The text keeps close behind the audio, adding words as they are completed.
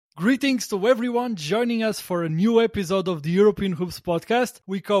Greetings to everyone joining us for a new episode of the European Hoops podcast.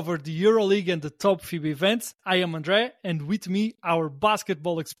 We cover the Euroleague and the top FIBA events. I am Andre, and with me, our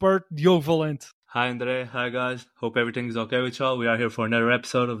basketball expert, Diogo Valente. Hi Andre, hi guys. Hope everything is okay with y'all. We are here for another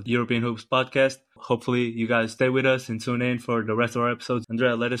episode of the European Hoops podcast. Hopefully you guys stay with us and tune in for the rest of our episodes.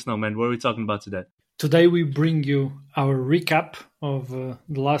 Andrea, let us know, man. What are we talking about today? Today we bring you our recap of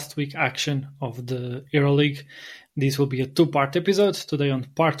the last week action of the Euroleague. This will be a two-part episode. Today on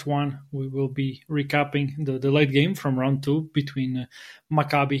part one, we will be recapping the late game from round two between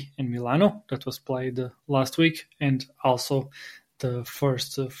Maccabi and Milano that was played last week, and also the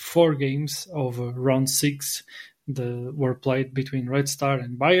first four games of round six were played between Red Star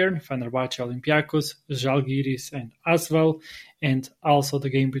and Bayern, Fenerbahce, Olympiacos, Žalgiris and Asvel, and also the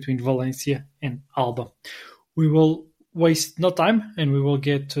game between Valencia and Alba. We will waste no time and we will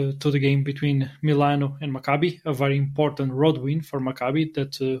get to the game between Milano and Maccabi, a very important road win for Maccabi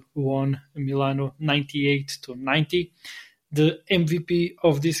that won Milano 98-90. The MVP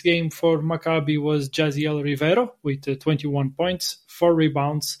of this game for Maccabi was Jaziel Rivero with 21 points, 4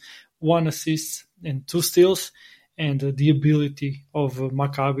 rebounds, 1 assist and 2 steals, and the ability of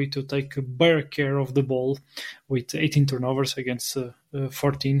Maccabi to take better care of the ball with 18 turnovers against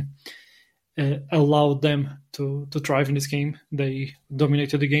 14 allowed them to thrive in this game. They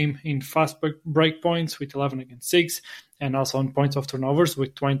dominated the game in fast break points with 11 against 6, and also on points of turnovers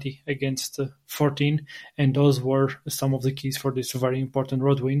with 20 against 14. And those were some of the keys for this very important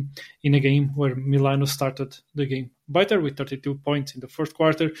road win in a game where Milano started the game better with 32 points in the first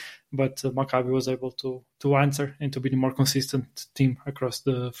quarter, but Maccabi was able to answer and to be the more consistent team across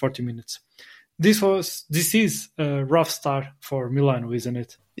the 40 minutes. This is a rough start for Milano, isn't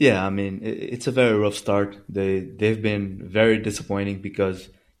it? Yeah, I mean, it's a very rough start. They've been very disappointing because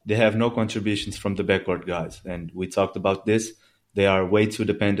they have no contributions from the backcourt guys. And we talked about this. They are way too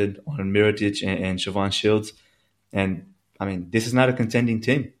dependent on Mirotic and Siobhan Shields. And, I mean, this is not a contending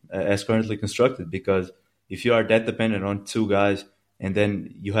team as currently constructed, because if you are that dependent on two guys and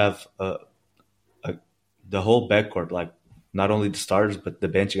then you have the whole backcourt, like not only the starters but the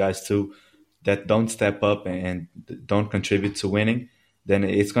bench guys too, that don't step up and don't contribute to winning, then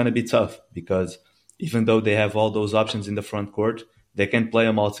it's going to be tough, because even though they have all those options in the front court, they can't play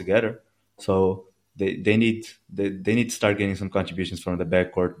them all together. So they need to start getting some contributions from the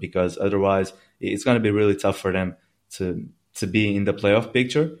backcourt, because otherwise it's going to be really tough for them to be in the playoff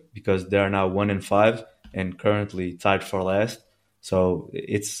picture, because they are now 1-5 and currently tied for last. So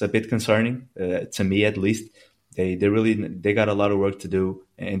it's a bit concerning to me, at least. They got a lot of work to do,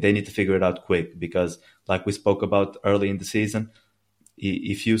 and they need to figure it out quick, because like we spoke about early in the season,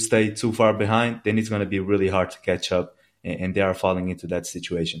 if you stay too far behind, then it's going to be really hard to catch up, and they are falling into that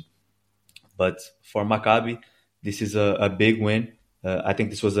situation. But for Maccabi, this is a big win. I think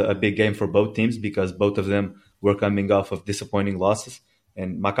this was a big game for both teams, because both of them were coming off of disappointing losses,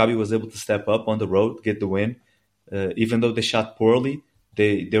 and Maccabi was able to step up on the road, get the win. Even though they shot poorly,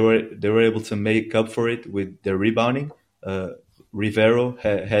 they were able to make up for it with their rebounding. Rivero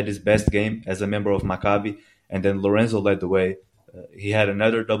had his best game as a member of Maccabi, and then Lorenzo led the way. He had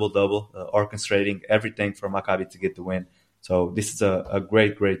another double-double, orchestrating everything for Maccabi to get the win. So this is a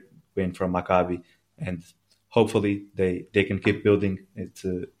great win for Maccabi, and hopefully they can keep building it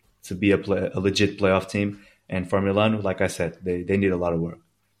to be a legit playoff team. And for Milano, like I said, they need a lot of work.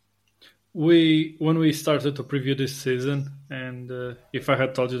 When we started to preview this season, and if I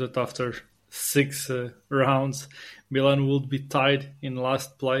had told you that after 6 rounds, Milan would be tied in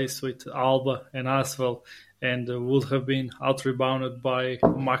last place with Alba and Asvel, and would have been out-rebounded by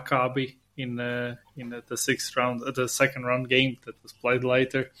Maccabi in the sixth round, the second round game that was played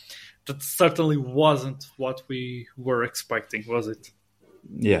later, that certainly wasn't what we were expecting, was it?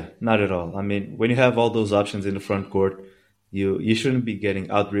 Yeah, not at all. I mean, when you have all those options in the front court, you shouldn't be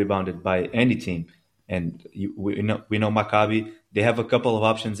getting out-rebounded by any team. And we know Maccabi, they have a couple of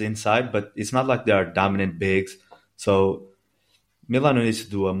options inside, but it's not like they are dominant bigs. So Milano needs to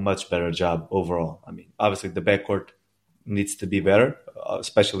do a much better job overall. I mean, obviously the backcourt needs to be better,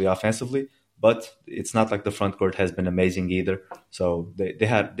 especially offensively, but it's not like the front court has been amazing either. So they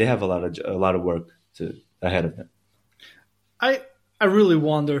have a lot of work ahead of them. I really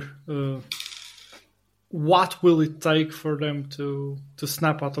wonder what will it take for them to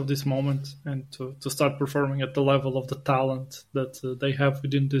snap out of this moment and to start performing at the level of the talent that they have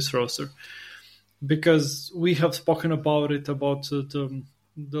within this roster. Because we have spoken about it, about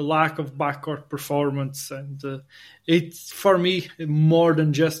the lack of backcourt performance, and it's, for me, more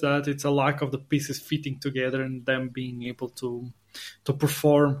than just that. It's a lack of the pieces fitting together and them being able to to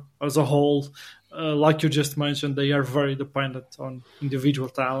perform as a whole. Like you just mentioned, they are very dependent on individual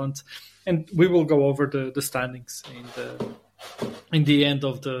talent, and we will go over the standings in the end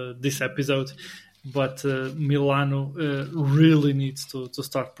of this episode. But Milano really needs to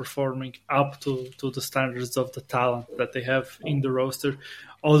start performing up to the standards of the talent that they have in the roster.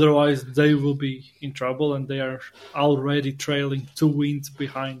 Otherwise, they will be in trouble, and they are already trailing 2 wins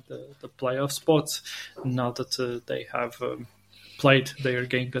behind the playoff spots now that they have played their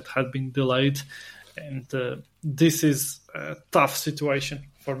game that had been delayed. And this is a tough situation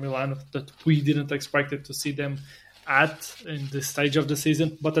for Milano that we didn't expect it to see them at in this stage of the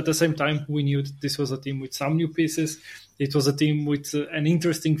season, but at the same time we knew that this was a team with some new pieces. It was a team with an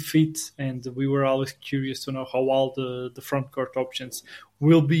interesting fit, and we were always curious to know how all the front court options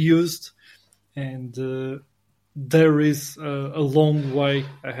will be used. And there is a long way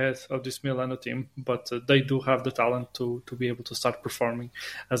ahead of this Milano team, but they do have the talent to be able to start performing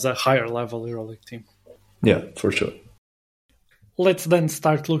as a higher level EuroLeague team. Yeah, for sure. Let's then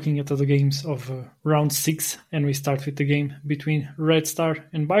start looking at the games of round 6, and we start with the game between Red Star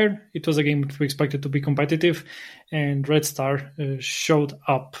and Bayern. It was a game that we expected to be competitive, and Red Star showed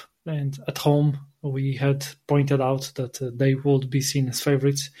up. And at home, we had pointed out that they would be seen as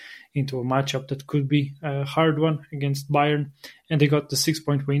favorites into a matchup that could be a hard one against Bayern, and they got the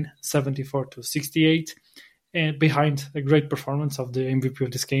 6-point win, 74-68. And behind a great performance of the MVP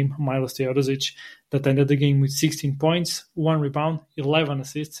of this game, Milos Teodosic, that ended the game with 16 points, 1 rebound, 11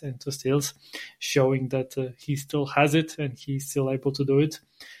 assists, and 2 steals, showing that he still has it and he's still able to do it.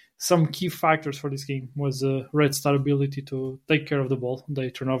 Some key factors for this game was Red Star ability to take care of the ball. They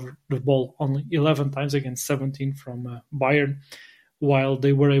turned over the ball only 11 times against 17 from Bayern, while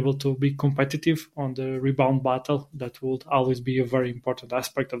they were able to be competitive on the rebound battle. That would always be a very important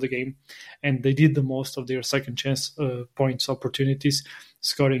aspect of the game. And they did the most of their second chance points opportunities,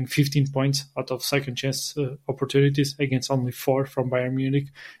 scoring 15 points out of second chance opportunities against only 4 from Bayern Munich.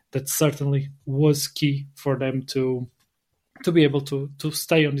 That certainly was key for them to be able to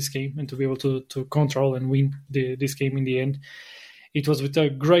stay on this game and to be able to control and win this game in the end. It was with a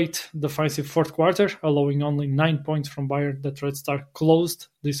great defensive fourth quarter, allowing only 9 points from Bayern, that Red Star closed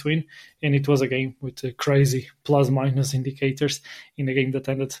this win. And it was a game with crazy plus-minus indicators in a game that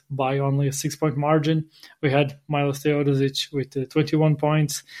ended by only a 6-point margin. We had Milos Teodosic with 21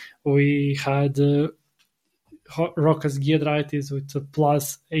 points. We had Rokas Giedraitis with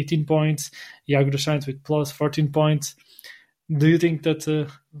plus 18 points. Iago dos Santos with plus 14 points. Do you think that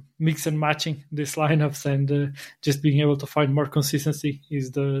mix and matching these lineups and just being able to find more consistency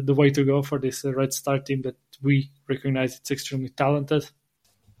is the way to go for this Red Star team that we recognize it's extremely talented?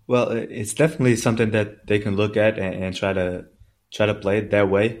 Well, it's definitely something that they can look at and try to play it that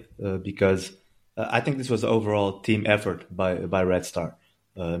way because I think this was an overall team effort by Red Star.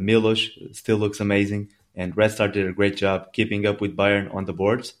 Milos still looks amazing, and Red Star did a great job keeping up with Bayern on the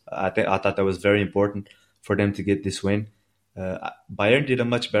boards. I thought that was very important for them to get this win. Bayern did a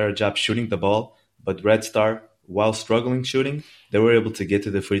much better job shooting the ball, but Red Star, while struggling shooting, they were able to get to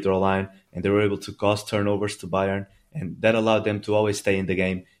the free throw line, and they were able to cause turnovers to Bayern, and that allowed them to always stay in the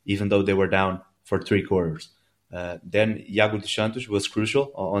game, even though they were down for 3 quarters. Then Iago dos Santos was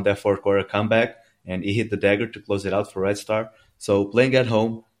crucial on that fourth quarter comeback, and he hit the dagger to close it out for Red Star. So playing at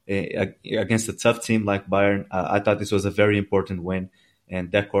home against a tough team like Bayern, I thought this was a very important win,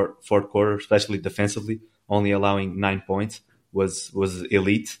 and that fourth quarter, especially defensively, only allowing 9 points was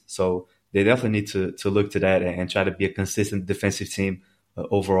elite. So they definitely need to look to that and try to be a consistent defensive team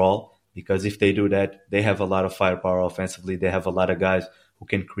overall, because if they do that, they have a lot of firepower offensively. They have a lot of guys who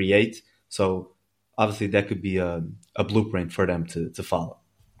can create. So obviously that could be a blueprint for them to follow.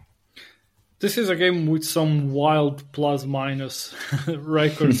 This is a game with some wild plus-minus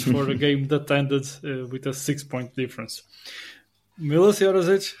records for a game that ended with a 6-point difference. Milos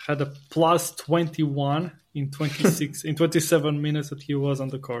Teodosic had a plus 21 in 27 minutes that he was on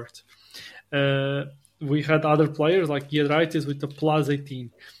the court. We had other players like Giedraitis with a plus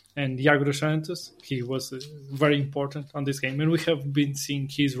 18, and Iago dos Santos, he was very important on this game, and we have been seeing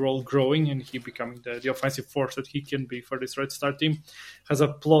his role growing and he becoming the offensive force that he can be for this Red Star team, has a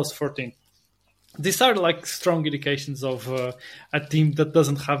plus 14. These are like strong indications of a team that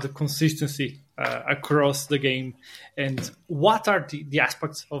doesn't have the consistency across the game. And what are the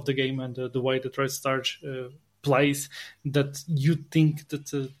aspects of the game and the way that Red Star plays that you think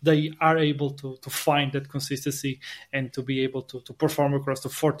that they are able to find that consistency and to be able to perform across the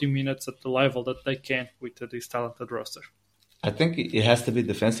 40 minutes at the level that they can with this talented roster? I think it has to be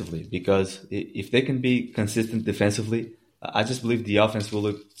defensively, because if they can be consistent defensively, I just believe the offense will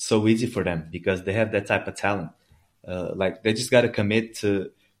look so easy for them because they have that type of talent. Like they just got to commit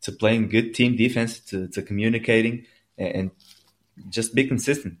to playing good team defense, to communicating, and just be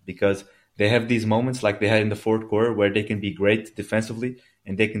consistent because they have these moments like they had in the fourth quarter where they can be great defensively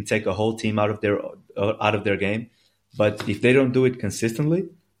and they can take a whole team out of their game. But if they don't do it consistently,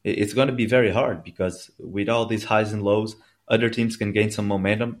 it's going to be very hard because with all these highs and lows, other teams can gain some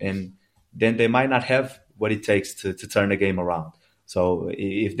momentum and then they might not have what it takes to turn the game around. So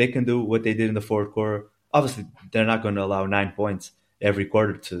if they can do what they did in the fourth quarter, obviously they're not going to allow 9 points every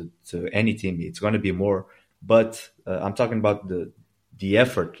quarter to any team. It's going to be more. But I'm talking about the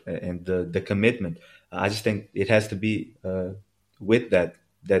effort and the commitment. I just think it has to be with that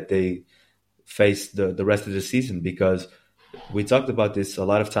they face the rest of the season because we talked about this a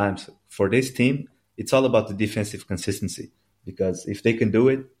lot of times. For this team, it's all about the defensive consistency because if they can do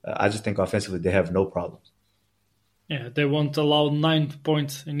it, I just think offensively they have no problems. Yeah, they won't allow 9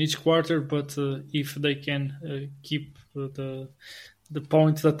 points in each quarter, but if they can keep the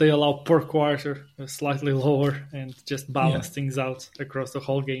points that they allow per quarter slightly lower and just balance things out across the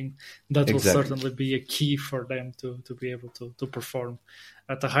whole game, that will certainly be a key for them to be able to perform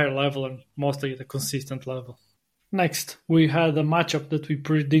at a higher level and mostly at a consistent level. Next, we had a matchup that we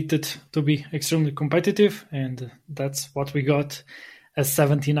predicted to be extremely competitive, and that's what we got. A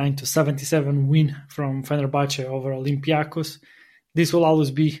 79-77 win from Fenerbahce over Olympiacos. This will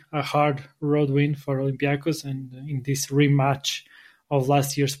always be a hard road win for Olympiacos, and in this rematch of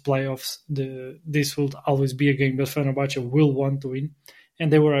last year's playoffs, this will always be a game that Fenerbahce will want to win,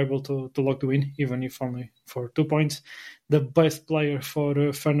 and they were able to lock the win, even if only for 2 points. The best player for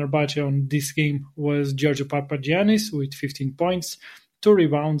Fenerbahce on this game was Giorgio Papagiannis with 15 points, 2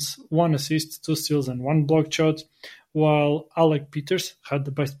 rebounds, 1 assist, 2 steals, and 1 blocked shot, while Alec Peters had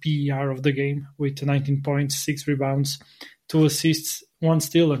the best PER of the game with 19 points, 6 rebounds, 2 assists, 1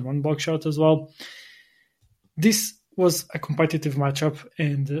 steal, and 1 block shot as well. This was a competitive matchup,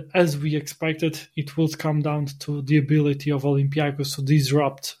 and as we expected, it will come down to the ability of Olympiacos to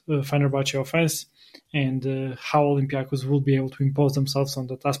disrupt Fenerbahce offense and how Olympiacos will be able to impose themselves on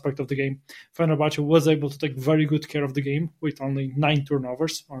that aspect of the game. Fenerbahce was able to take very good care of the game with only 9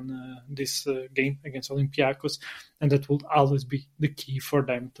 turnovers on this game against Olympiacos, and that will always be the key for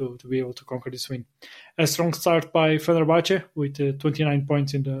them to be able to conquer this win. A strong start by Fenerbahce with 29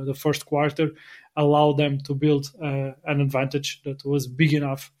 points in the first quarter allowed them to build an advantage that was big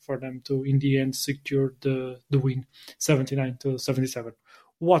enough for them to, in the end, secure the win, 79-77.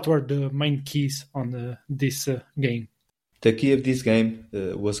 What were the main keys on this game? The key of this game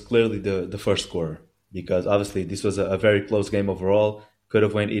was clearly the first quarter because obviously this was a very close game overall. Could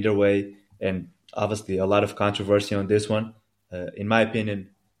have went either way, and obviously a lot of controversy on this one. In my opinion,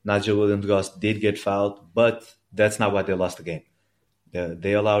 Nigel Williams-Goss did get fouled, but that's not why they lost the game.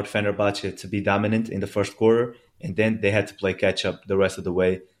 They allowed Fenerbahce to be dominant in the first quarter, and then they had to play catch-up the rest of the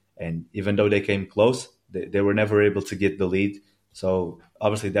way. And even though they came close, they were never able to get the lead. So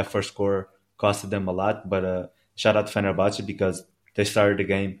obviously that first quarter costed them a lot. But shout out to Fenerbahce because they started the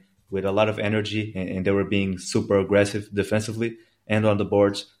game with a lot of energy and they were being super aggressive defensively and on the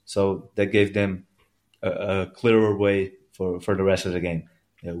boards. So that gave them a clearer way for the rest of the game.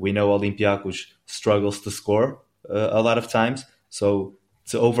 We know Olympiacos struggles to score a lot of times. So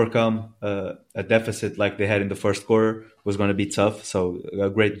to overcome a deficit like they had in the first quarter was going to be tough. So a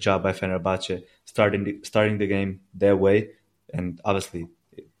great job by Fenerbahce starting the game that way. And obviously,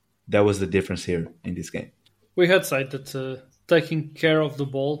 that was the difference here in this game. We had said that taking care of the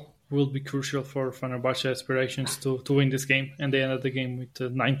ball will be crucial for Fenerbahce aspirations to win this game. And they ended the game with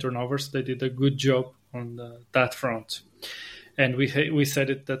 9 turnovers. They did a good job on that front. And we said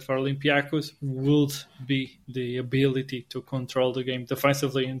it that for Olympiacos would be the ability to control the game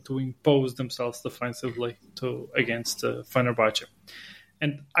defensively and to impose themselves defensively against Fenerbahce.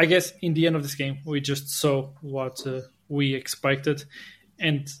 And I guess in the end of this game, we just saw what we expected.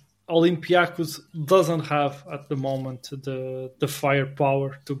 And Olympiacos doesn't have at the moment the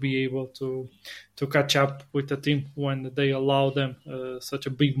firepower to be able to catch up with the team when they allow them such a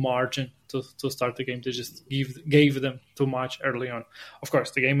big margin to start the game. They just gave them too much early on. Of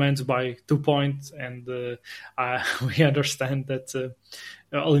course, the game ends by 2 points, and we understand that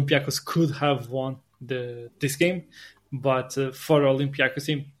Olympiacos could have won this game. But for Olympiacos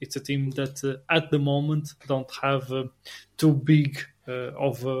team, it's a team that at the moment don't have too big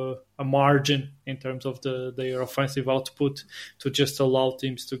of a margin in terms of their offensive output to just allow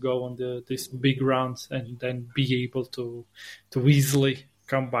teams to go on these big rounds and then be able to easily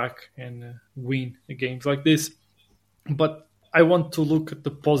come back and win games like this. But I want to look at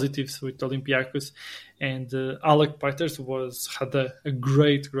the positives with Olympiacos, and Alec Peters had a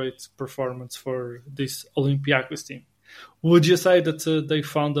great performance for this Olympiacos team. Would you say that they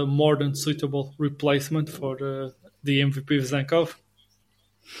found a more than suitable replacement for the MVP Zankov?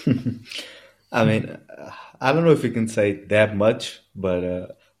 I mean, I don't know if you can say that much,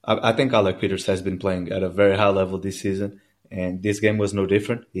 but I think Alec Peters has been playing at a very high level this season, and this game was no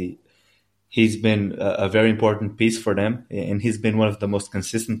different. He's been a very important piece for them, and he's been one of the most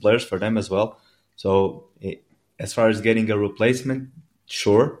consistent players for them as well. So, as far as getting a replacement,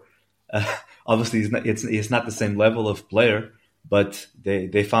 sure. Uh, Obviously, it's not the same level of player, but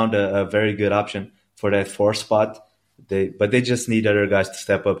they found a very good option for that four spot. They just need other guys to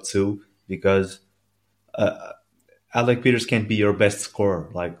step up too, because Alec Peters can't be your best scorer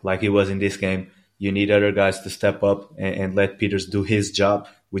like he was in this game. You need other guys to step up and let Peters do his job,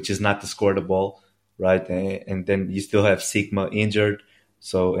 which is not to score the ball, right? And then you still have Sigma injured,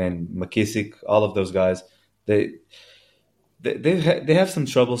 so and McKissick, all of those guys. They they have some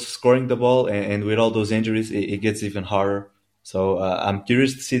trouble scoring the ball, and with all those injuries, it gets even harder. So I'm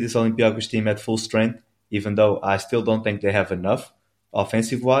curious to see this Olympiacos team at full strength, even though I still don't think they have enough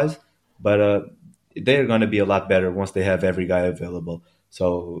offensive wise. But they're going to be a lot better once they have every guy available.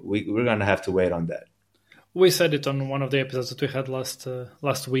 So we're going to have to wait on that. We said it on one of the episodes that we had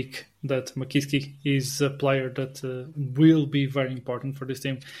last week that McKissick is a player that will be very important for this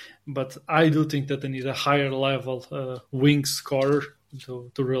team, but I do think that they need a higher level wing scorer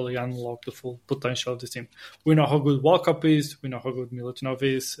to really unlock the full potential of this team. We know how good Walkup is. We know how good Milutinov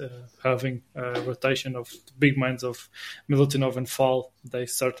is. Having a rotation of big minds of Milutinov and Fall, they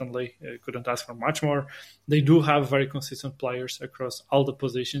certainly couldn't ask for much more. They do have very consistent players across all the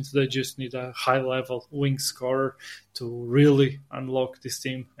positions. They just need a high-level wing scorer to really unlock this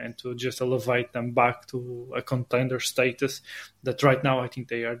team and to just elevate them back to a contender status that right now I think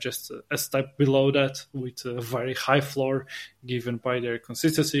they are just a step below that, with a very high floor given by their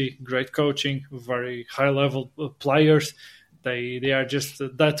consistency, great coaching, very high-level players. They are just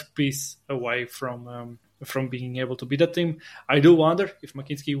that piece away from being able to be that team. I do wonder if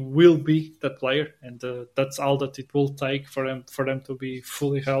McKinsey will be that player, and that's all that it will take for them to be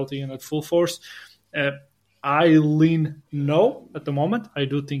fully healthy and at full force. I lean no at the moment. I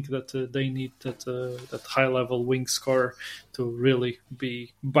do think that they need that high level wing scorer to really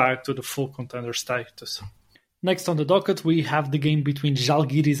be back to the full contender status. Next on the docket, we have the game between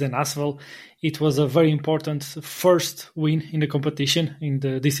Žalgiris and Asvel. It was a very important first win in the competition, in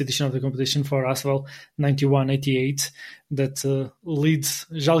this edition of the competition for Asvel, 91-88, that leads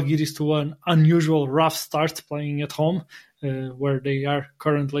Žalgiris to an unusual rough start playing at home, where they are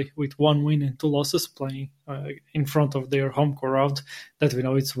currently with 1 win and 2 losses, playing in front of their home crowd, that we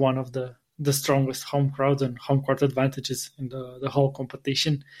know it's one of the strongest home crowds and home court advantages in the whole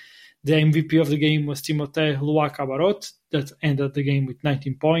competition. The MVP of the game was Timothée Luac-Cabarot, that ended the game with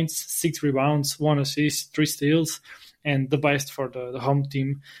 19 points, 6 rebounds, 1 assist, 3 steals. And the best for the home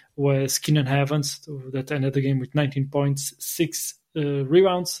team was Keenan Evans, that ended the game with 19 points, 6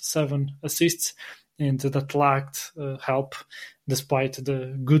 rebounds, 7 assists. And that lacked help, despite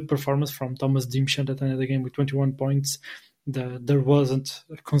the good performance from Thomas Dimshan, that ended the game with 21 points. There wasn't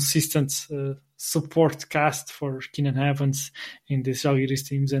a consistent support cast for Keenan Evans in the Žalgiris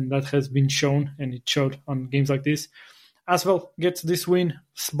teams, and that has been shown, and it showed on games like this. As well, gets this win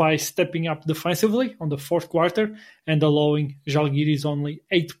by stepping up defensively on the fourth quarter and allowing Žalgiris only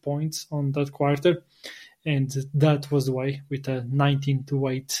 8 points on that quarter. And that was the way, with a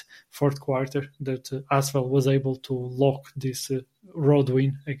 19-8 fourth quarter, that Asvel was able to lock this road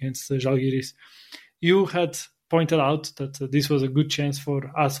win against Žalgiris. You had pointed out that this was a good chance for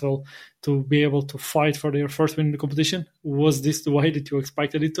Asvel to be able to fight for their first win in the competition. Was this the way that you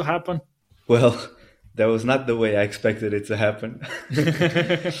expected it to happen? Well, that was not the way I expected it to happen.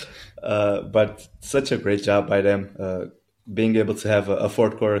 But such a great job by them, being able to have a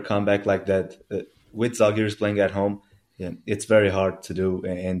fourth quarter comeback like that with Žalgiris playing at home. Yeah, it's very hard to do,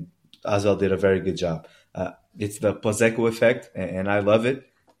 and Asvel did a very good job. It's the Pozeko effect, and I love it.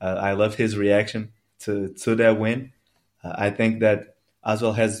 I love his reaction to that win. I think that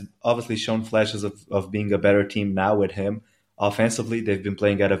Asvel has obviously shown flashes of being a better team now with him. Offensively, they've been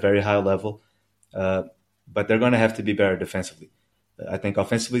playing at a very high level, but they're going to have to be better defensively. I think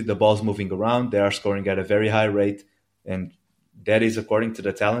offensively, the ball's moving around. They are scoring at a very high rate, and that is according to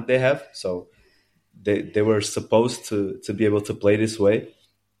the talent they have. So they were supposed to be able to play this way,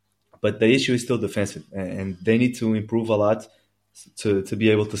 but the issue is still defensive, and they need to improve a lot to be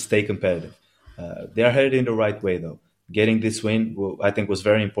able to stay competitive. They are headed in the right way, though. Getting this win, I think, was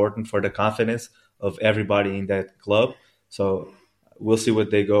very important for the confidence of everybody in that club. So we'll see what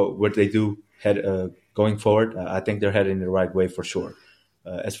they do going forward. I think they're heading the right way for sure.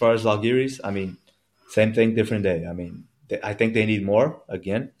 As far as Zalgiris, I mean, same thing, different day. I mean, I think they need more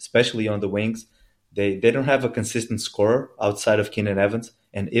again, especially on the wings. They don't have a consistent scorer outside of Keenan Evans,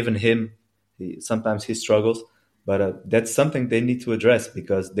 and even him, sometimes he struggles. But that's something they need to address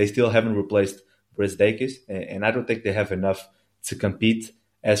because they still haven't replaced Brisdakis, and I don't think they have enough to compete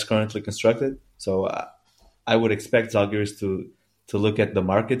as currently constructed. So I would expect Zalgiris to look at the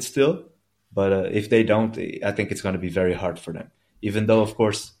market still, but if they don't, I think it's going to be very hard for them. Even though, of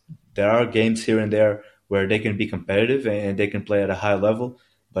course, there are games here and there where they can be competitive and they can play at a high level,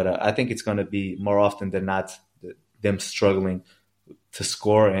 but I think it's going to be more often than not them struggling to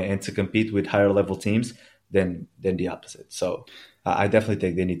score and to compete with higher level teams than the opposite. So I definitely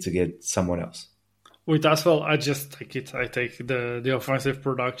think they need to get someone else. With as well, I just take it. I take the offensive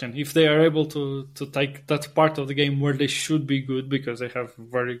production. If they are able to take that part of the game where they should be good because they have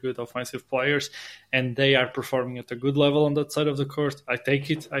very good offensive players and they are performing at a good level on that side of the court, I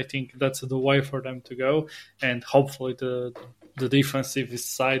take it. I think that's the way for them to go, and hopefully the defensive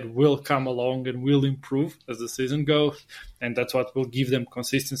side will come along and will improve as the season goes, and that's what will give them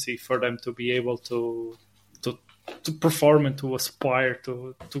consistency for them to be able to perform and to aspire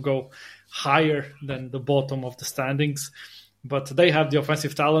to go higher than the bottom of the standings. But they have the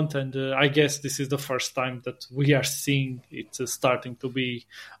offensive talent, and I guess this is the first time that we are seeing it starting to be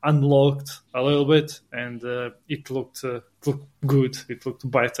unlocked a little bit, and it looked good, it looked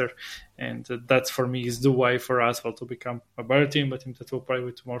better, and that for me is the way for us to become a better team, a team that will play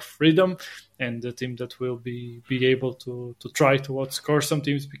with more freedom, and a team that will be able to try to outscore some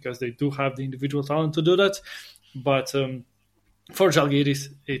teams because they do have the individual talent to do that. But for Žalgiris,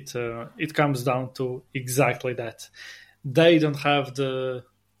 it comes down to exactly that. They don't have a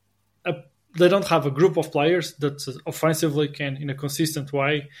group of players that offensively can, in a consistent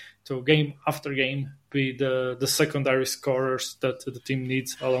way, to game after game, be the secondary scorers that the team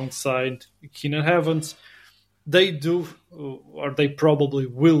needs alongside Keenan Evans. They do, or they probably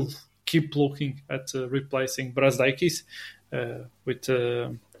will keep looking at replacing Brazdeikis with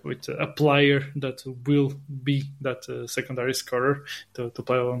a player that will be that secondary scorer to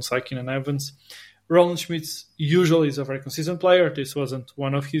play alongside Keenan Evans. Roland Schmitz usually is a very consistent player. This wasn't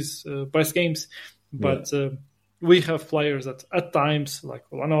one of his best games, but we have players that at times, like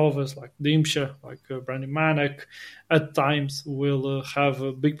Ulanovas, like Dimsha, like Brandon Manek, at times will have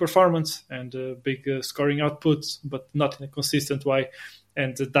a big performance and big scoring output, but not in a consistent way.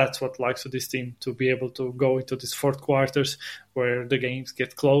 And that's what likes to this team, to be able to go into these fourth quarters where the games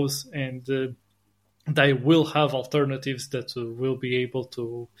get close, and they will have alternatives that will be able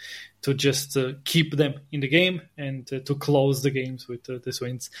to just keep them in the game and to close the games with these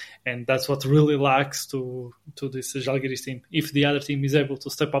wins. And that's what really lacks to this Žalgiris team. If the other team is able to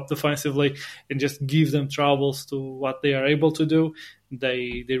step up defensively and just give them troubles to what they are able to do,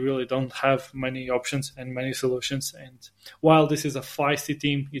 they really don't have many options and many solutions. And while this is a feisty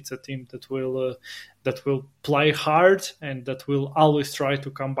team, it's a team that will play hard and that will always try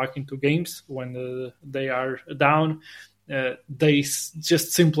to come back into games when they are down. They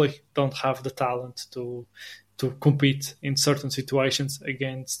just simply don't have the talent to compete in certain situations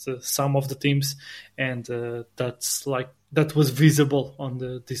against some of the teams, and that was visible on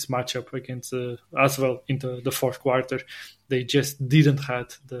this matchup against as well into the fourth quarter. They just didn't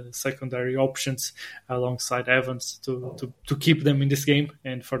have the secondary options alongside Evans to keep them in this game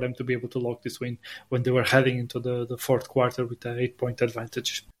and for them to be able to lock this win when they were heading into the fourth quarter with an 8-point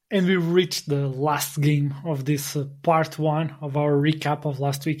advantage. And we reached the last game of this part one of our recap of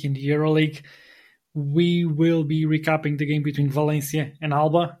last week in the Euroleague. We will be recapping the game between Valencia and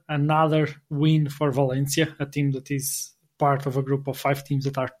Alba. Another win for Valencia, a team that is part of a group of 5 teams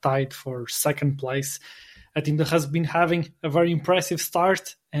that are tied for second place. A team that has been having a very impressive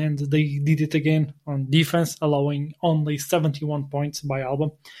start, and they did it again on defense, allowing only 71 points by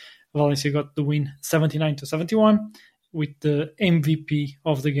Alba. Valencia got the win 79-71, with the MVP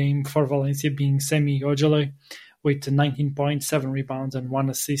of the game for Valencia being Semi Ojeleye, with 19 points, 7 rebounds, and 1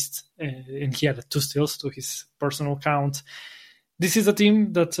 assist, and he had 2 steals to his personal count. This is a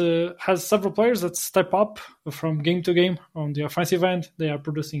team that has several players that step up from game to game on the offensive end. They are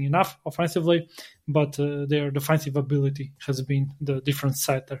producing enough offensively, but their defensive ability has been the difference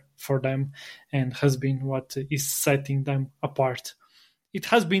setter for them and has been what is setting them apart. It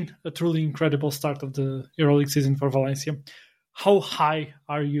has been a truly incredible start of the Euroleague season for Valencia. How high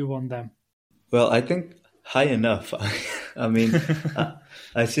are you on them? Well, I think high enough. I mean,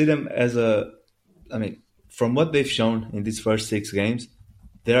 I see them as from what they've shown in these first 6 games,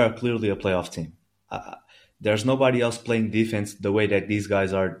 they are clearly a playoff team. there's nobody else playing defense the way that these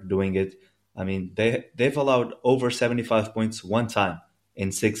guys are doing it. I mean, they've allowed over 75 points one time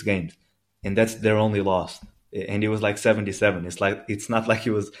in 6 games, and that's their only loss. And it was like 77. It's not like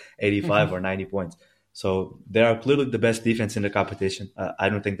it was 85 or 90 points. So they are clearly the best defense in the competition. I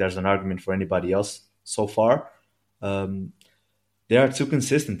don't think there's an argument for anybody else so far. Um, they are too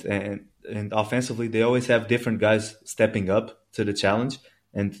consistent, and offensively they always have different guys stepping up to the challenge.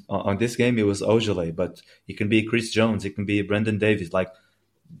 And on this game it was Ojale, but it can be Chris Jones, it can be Brendan Davies. Like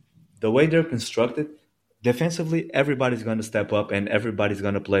the way they're constructed, defensively everybody's going to step up and everybody's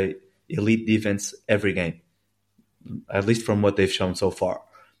going to play elite defense every game, at least from what they've shown so far.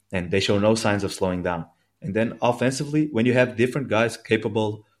 And they show no signs of slowing down. And then offensively, when you have different guys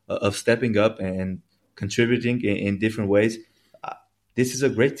capable of stepping up and contributing in different ways, this is a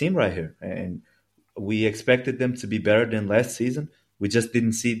great team right here. And we expected them to be better than last season. We just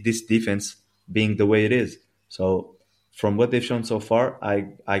didn't see this defense being the way it is. So from what they've shown so far,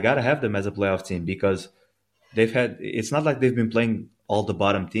 I got to have them as a playoff team because it's not like they've been playing all the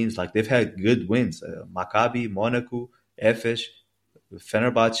bottom teams. Like they've had good wins. Maccabi, Monaco, Efes,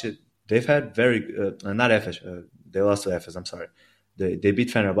 Fenerbahce. They've had not Efes. They lost to Efes. I'm sorry. They beat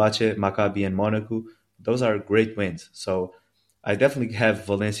Fenerbahce, Maccabi, and Monaco. Those are great wins. So I definitely have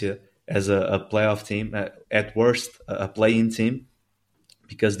Valencia as a playoff team, at worst a play-in team,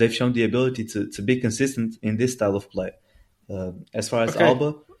 because they've shown the ability to be consistent in this style of play. As far as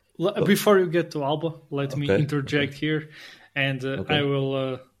Alba, before you get to Alba, let me interject okay. here, and I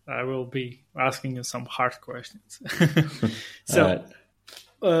will be asking you some hard questions. So,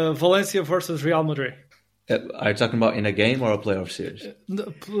 Valencia versus Real Madrid. Are you talking about in a game or a playoff series?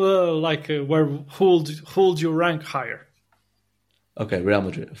 Who would you rank higher? Okay, Real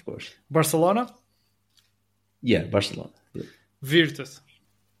Madrid, of course. Barcelona? Yeah, Barcelona. Yeah. Virtus?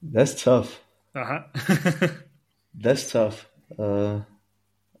 That's tough. Uh-huh. That's tough.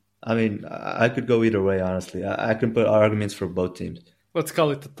 I mean, I could go either way, honestly. I can put arguments for both teams. Let's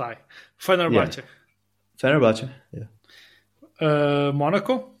call it a tie. Fenerbahce? Yeah. Fenerbahce, yeah.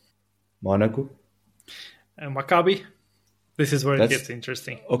 Monaco? And Maccabi? This is where it gets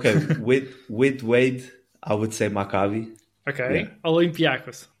interesting. Okay, with Wade, I would say Maccabi. Okay, yeah.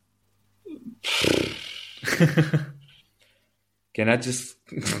 Olympiacos. Can I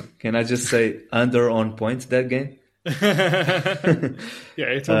just say under on points that game? Yeah,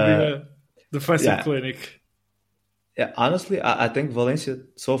 it will be a defensive clinic. Yeah, honestly, I think Valencia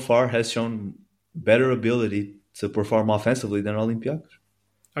so far has shown better ability to perform offensively than Olympiacos.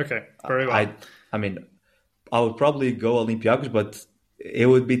 Okay, very well. I mean, I would probably go Olympiacos, but it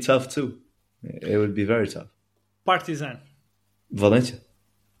would be tough too. It would be very tough. Partizan. Valencia.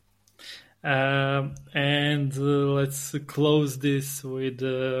 And let's close this with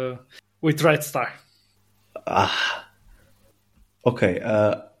Red Star. Okay.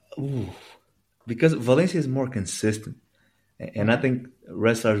 Because Valencia is more consistent, and I think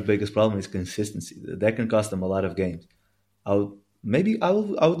Red Star's biggest problem is consistency. That can cost them a lot of games. I would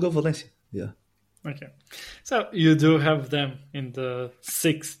go Valencia. Yeah. Okay. So you do have them in the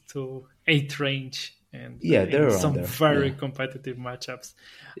 6 to 8 range. And they're some there. very competitive matchups.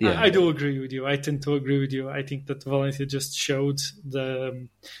 Yeah. I do agree with you. I tend to agree with you. I think that Valencia just showed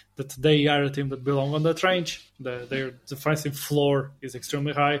that they are a team that belong on that range. Their defensive floor is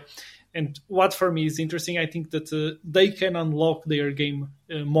extremely high. And what for me is interesting, I think that they can unlock their game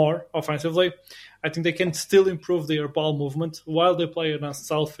more offensively. I think they can still improve their ball movement while they play an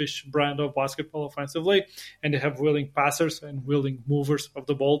unselfish brand of basketball offensively, and they have willing passers and willing movers of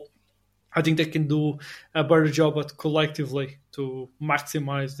the ball. I think they can do a better job at collectively to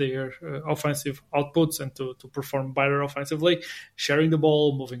maximize their offensive outputs and to perform better offensively, sharing the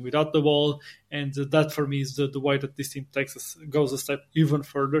ball, moving without the ball. And that for me is the way that this team goes a step even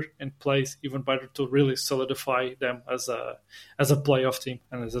further and plays even better to really solidify them as a playoff team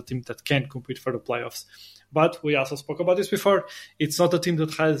and as a team that can compete for the playoffs. But we also spoke about this before. It's not a team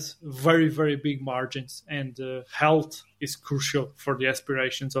that has very, very big margins, and health is crucial for the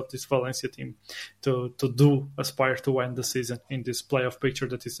aspirations of this Valencia team to aspire to win the season in this playoff picture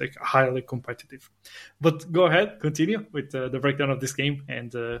that is highly competitive. But go ahead, continue with the breakdown of this game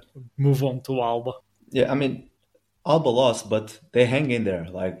and move on to Alba. Yeah, I mean, Alba lost, but they hang in there.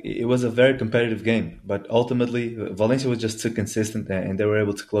 Like, it was a very competitive game, but ultimately Valencia was just too consistent, and they were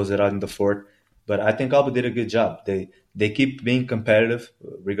able to close it out in the fourth. But I think Alba did a good job. They keep being competitive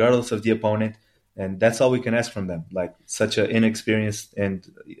regardless of the opponent, and that's all we can ask from them. Like, such an inexperienced and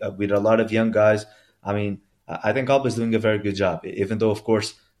with a lot of young guys. I mean, I think Alba is doing a very good job, even though, of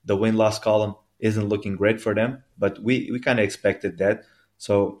course, the win-loss column isn't looking great for them. But we kind of expected that.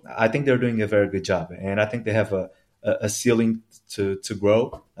 So I think they're doing a very good job, and I think they have a ceiling to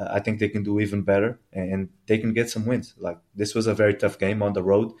grow. I think they can do even better, and they can get some wins. Like this was a very tough game on the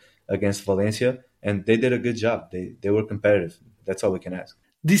road against Valencia, and they did a good job. They were competitive. That's all we can ask.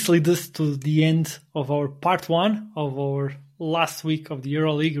 This leads us to the end of our part one of our last week of the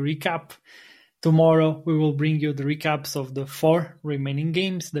Euroleague recap. Tomorrow we will bring you the recaps of the 4 remaining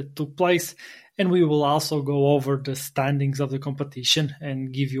games that took place, and we will also go over the standings of the competition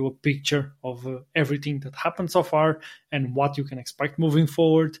and give you a picture of everything that happened so far and what you can expect moving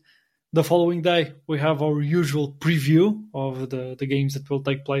forward. The following day, we have our usual preview of the games that will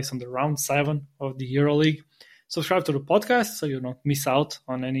take place on the round 7 of the EuroLeague. Subscribe to the podcast so you don't miss out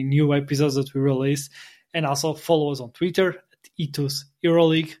on any new episodes that we release. And also follow us on Twitter at Etus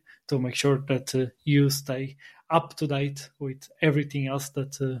EuroLeague to make sure that you stay up to date with everything else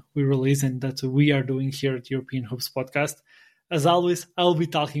that we release and that we are doing here at European Hoops Podcast. As always, I'll be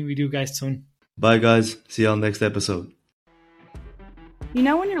talking with you guys soon. Bye, guys. See you on the next episode. You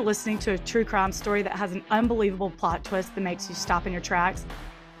know when you're listening to a true crime story that has an unbelievable plot twist that makes you stop in your tracks?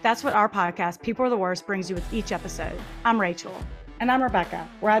 That's what our podcast, People Are the Worst, brings you with each episode. I'm Rachel. And I'm Rebecca.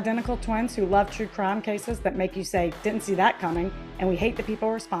 We're identical twins who love true crime cases that make you say, didn't see that coming, and we hate the people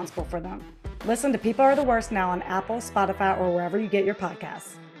responsible for them. Listen to People Are the Worst now on Apple, Spotify, or wherever you get your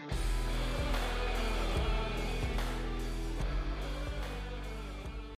podcasts.